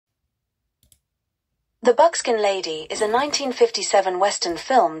The Buckskin Lady is a 1957 Western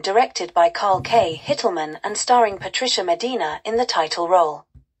film directed by Carl K. Hittelman and starring Patricia Medina in the title role.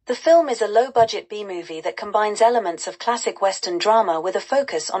 The film is a low-budget B-movie that combines elements of classic Western drama with a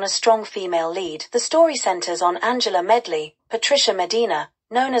focus on a strong female lead. The story centers on Angela Medley, Patricia Medina,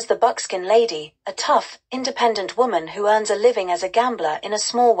 known as the Buckskin Lady, a tough, independent woman who earns a living as a gambler in a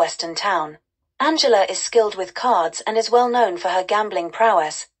small Western town. Angela is skilled with cards and is well known for her gambling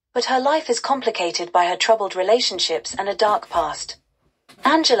prowess, but her life is complicated by her troubled relationships and a dark past.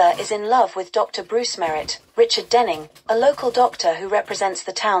 Angela is in love with Dr. Bruce Merritt, Richard Denning, a local doctor who represents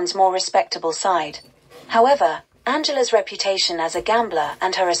the town's more respectable side. However, Angela's reputation as a gambler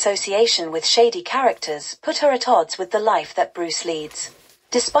and her association with shady characters put her at odds with the life that Bruce leads.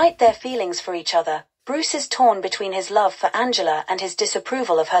 Despite their feelings for each other, Bruce is torn between his love for Angela and his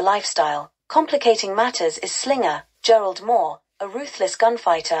disapproval of her lifestyle. Complicating matters is Slinger, Gerald Mohr, a ruthless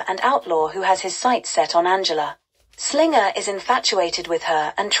gunfighter and outlaw who has his sights set on Angela. Slinger is infatuated with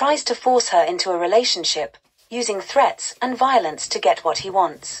her and tries to force her into a relationship, using threats and violence to get what he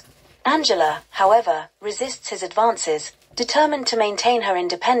wants. Angela, however, resists his advances, determined to maintain her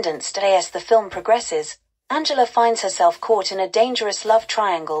independence. As the film progresses, Angela finds herself caught in a dangerous love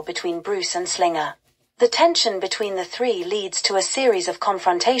triangle between Bruce and Slinger. The tension between the three leads to a series of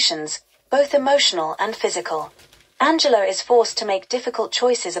confrontations, both emotional and physical. Angela is forced to make difficult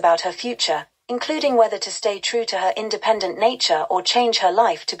choices about her future, including whether to stay true to her independent nature or change her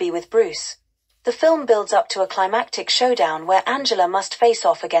life to be with Bruce. The film builds up to a climactic showdown where Angela must face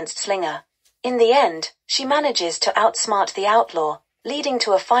off against Slinger. In the end, she manages to outsmart the outlaw, leading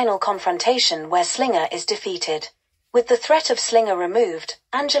to a final confrontation where Slinger is defeated. With the threat of Slinger removed,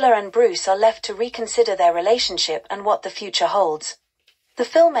 Angela and Bruce are left to reconsider their relationship and what the future holds. The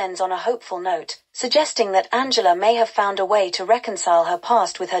film ends on a hopeful note, suggesting that Angela may have found a way to reconcile her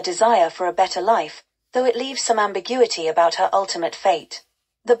past with her desire for a better life, though it leaves some ambiguity about her ultimate fate.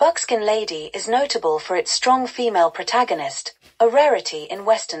 The Buckskin Lady is notable for its strong female protagonist, a rarity in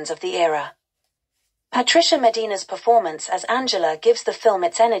westerns of the era. Patricia Medina's performance as Angela gives the film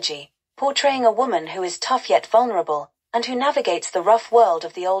its energy, portraying a woman who is tough yet vulnerable, and who navigates the rough world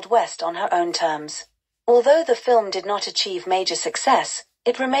of the Old West on her own terms. Although the film did not achieve major success,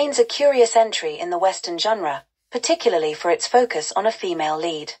 it remains a curious entry in the Western genre, particularly for its focus on a female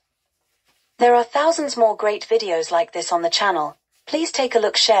lead. There are thousands more great videos like this on the channel. Please take a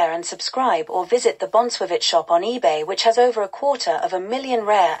look, share and subscribe, or visit the Bonswivit shop on eBay, which has over 250,000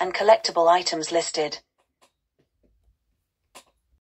 rare and collectible items listed.